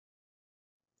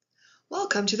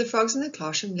Welcome to the Frogs in the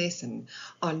Classroom lesson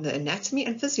on the anatomy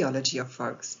and physiology of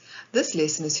frogs. This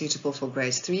lesson is suitable for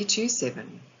grades 3 to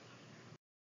 7.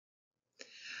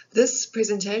 This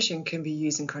presentation can be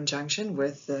used in conjunction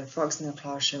with the Frogs in the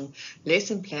Classroom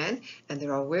lesson plan, and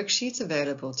there are worksheets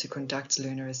available to conduct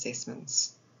learner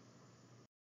assessments.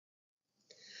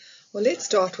 Well, let's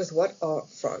start with what are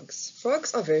frogs.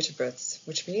 Frogs are vertebrates,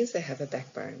 which means they have a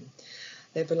backbone.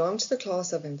 They belong to the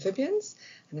class of amphibians,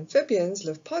 and amphibians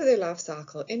live part of their life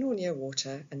cycle in or near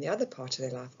water and the other part of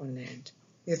their life on land.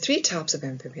 There are three types of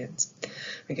amphibians.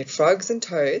 We get frogs and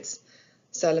toads,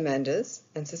 salamanders,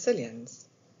 and caecilians.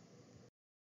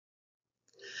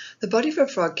 The body of a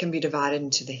frog can be divided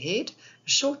into the head, a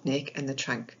short neck, and the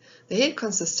trunk. The head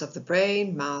consists of the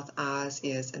brain, mouth, eyes,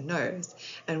 ears, and nose,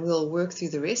 and we'll work through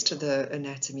the rest of the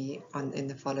anatomy in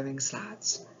the following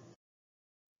slides.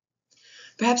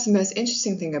 Perhaps the most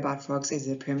interesting thing about frogs is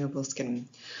their permeable skin.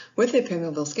 With their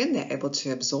permeable skin, they're able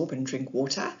to absorb and drink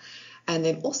water, and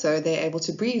then also they're able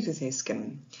to breathe with their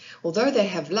skin. Although they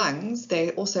have lungs, they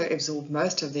also absorb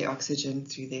most of their oxygen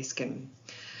through their skin.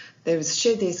 They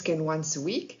shed their skin once a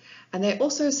week, and they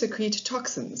also secrete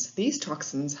toxins. These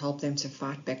toxins help them to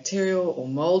fight bacterial or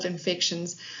mold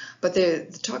infections, but the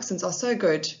toxins are so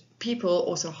good, people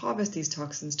also harvest these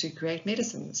toxins to create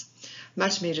medicines.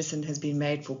 Much medicine has been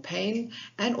made for pain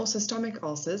and also stomach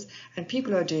ulcers, and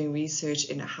people are doing research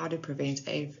in how to prevent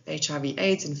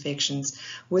HIV/AIDS infections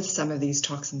with some of these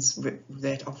toxins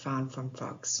that are found from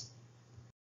frogs.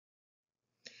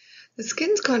 The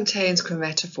skin contains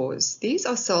chromatophores. These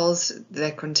are cells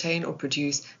that contain or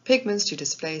produce pigments to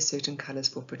display certain colors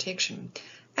for protection.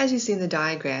 As you see in the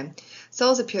diagram,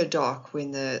 cells appear dark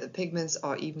when the pigments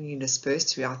are evenly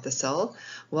dispersed throughout the cell,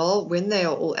 while when they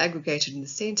are all aggregated in the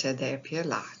center, they appear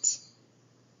light.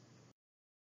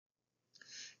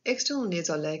 External nears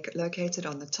are located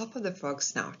on the top of the frog's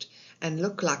snout and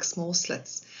look like small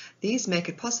slits. These make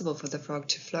it possible for the frog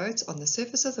to float on the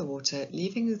surface of the water,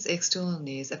 leaving its external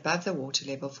nears above the water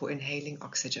level for inhaling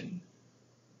oxygen.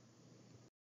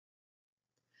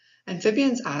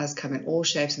 Amphibians' eyes come in all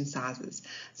shapes and sizes.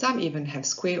 Some even have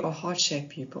square or heart-shaped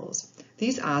pupils.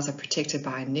 These eyes are protected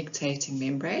by a nictitating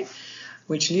membrane,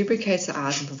 which lubricates the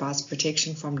eyes and provides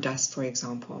protection from dust, for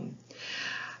example.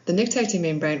 The nictitating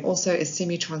membrane also is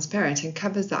semi-transparent and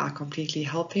covers the eye completely,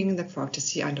 helping the frog to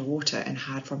see underwater and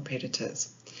hide from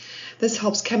predators. This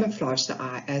helps camouflage the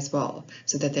eye as well,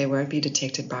 so that they won't be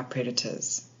detected by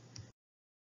predators.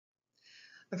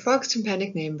 A frog's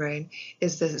tympanic membrane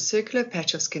is the circular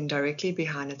patch of skin directly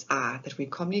behind its eye that we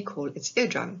commonly call its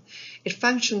eardrum. It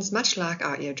functions much like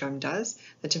our eardrum does.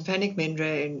 The tympanic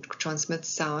membrane transmits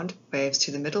sound waves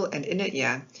to the middle and inner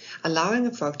ear, allowing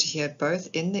the frog to hear both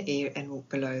in the air and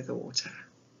below the water.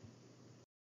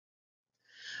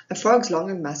 A frog's long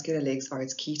and muscular legs are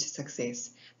its key to success.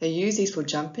 They use these for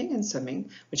jumping and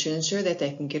swimming, which will ensure that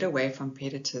they can get away from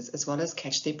predators as well as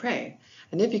catch their prey.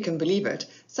 And if you can believe it,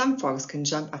 some frogs can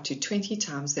jump up to 20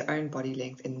 times their own body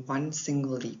length in one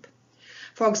single leap.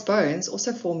 Frogs' bones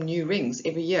also form new rings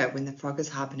every year when the frog is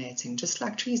hibernating, just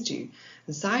like trees do,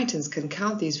 and scientists can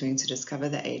count these rings to discover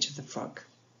the age of the frog.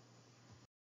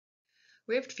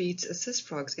 Webbed feet assist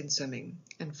frogs in swimming,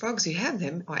 and frogs who have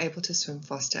them are able to swim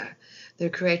faster. They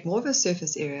create more of a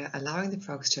surface area, allowing the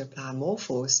frogs to apply more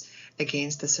force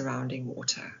against the surrounding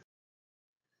water.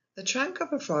 The trunk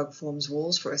of a frog forms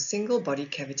walls for a single body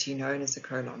cavity known as the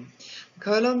colon. The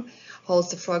colon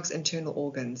holds the frog's internal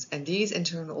organs, and these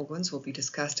internal organs will be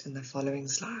discussed in the following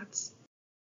slides.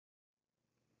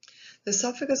 The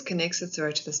esophagus connects the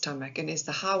throat to the stomach and is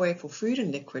the highway for food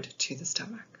and liquid to the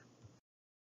stomach.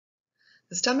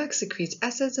 The stomach secretes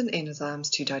acids and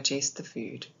enzymes to digest the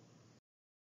food.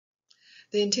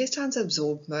 The intestines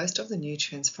absorb most of the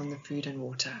nutrients from the food and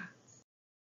water.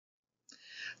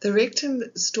 The rectum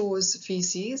stores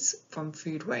feces from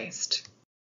food waste.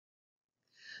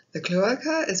 The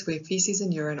cloaca is where feces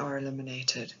and urine are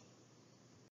eliminated.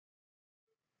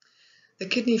 The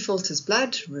kidney filters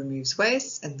blood, removes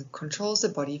waste, and controls the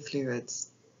body fluids.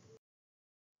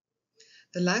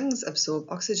 The lungs absorb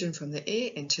oxygen from the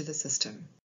air into the system.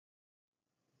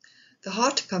 The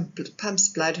heart pumps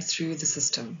blood through the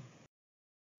system.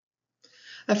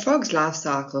 A frog's life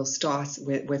cycle starts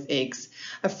with eggs.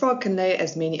 A frog can lay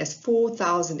as many as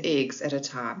 4,000 eggs at a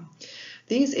time.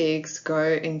 These eggs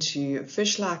grow into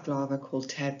fish-like larvae called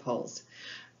tadpoles.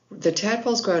 The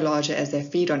tadpoles grow larger as they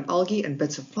feed on algae and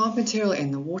bits of plant material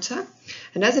in the water,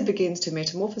 and as it begins to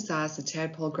metamorphosize, the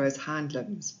tadpole grows hind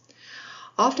limbs.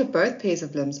 After both pairs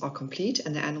of limbs are complete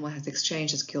and the animal has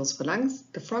exchanged its gills for lungs,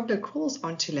 the froglet crawls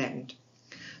onto land.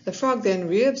 The frog then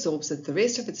reabsorbs the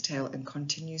rest of its tail and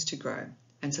continues to grow.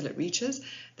 until it reaches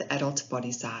the adult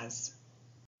body size.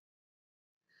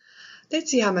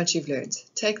 Let's see how much you've learned.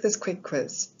 Take this quick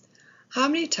quiz. How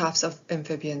many types of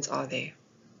amphibians are there?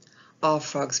 Are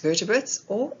frogs vertebrates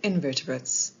or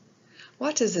invertebrates?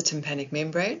 What is the tympanic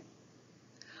membrane?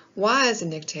 Why is the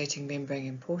nictitating membrane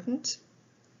important?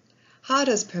 How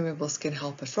does permeable skin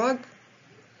help a frog?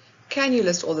 Can you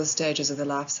list all the stages of the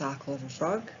life cycle of a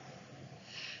frog?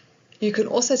 You can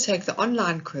also take the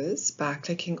online quiz by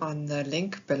clicking on the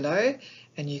link below,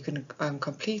 and you can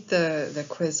complete the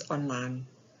quiz online.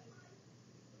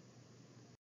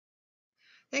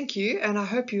 Thank you, and I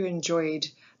hope you enjoyed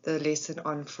the lesson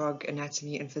on frog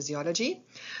anatomy and physiology.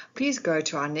 Please go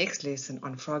to our next lesson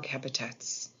on frog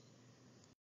habitats.